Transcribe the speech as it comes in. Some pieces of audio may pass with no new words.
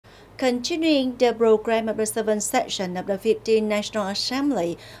Continuing the program of the 7th session of the 15th National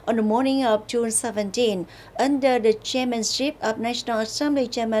Assembly on the morning of June 17, under the chairmanship of National Assembly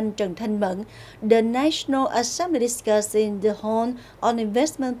Chairman Trần, the National Assembly discussed in the hall on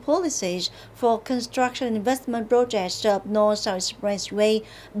investment policies for construction investment projects of North-South Expressway,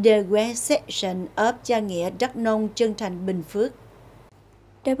 the west section of Gia Nghĩa, Đắk Nông, Chơn Thành, Bình Phước.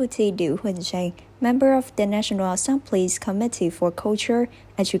 Deputy Liu Hunshan, member of the National Assembly's Committee for Culture,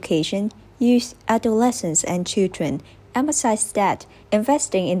 Education, Youth, Adolescents and Children, emphasized that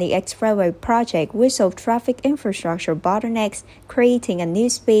investing in the expressway project will solve traffic infrastructure bottlenecks, creating a new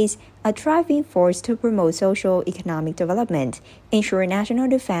space, a driving force to promote socio-economic development, ensure national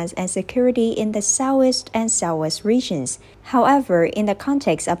defense and security in the southeast and southwest regions. However, in the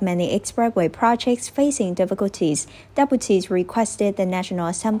context of many expressway projects facing difficulties, deputies requested the National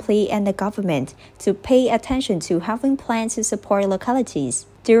Assembly and the government to pay attention to having plans to support localities.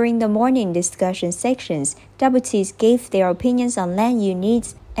 During the morning discussion sections, deputies gave their opinions on land use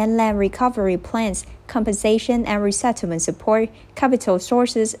needs and land recovery plans, compensation and resettlement support, capital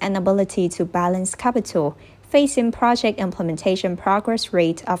sources and ability to balance capital, facing project implementation progress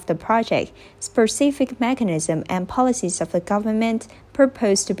rate of the project, specific mechanism and policies of the government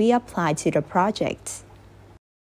proposed to be applied to the project.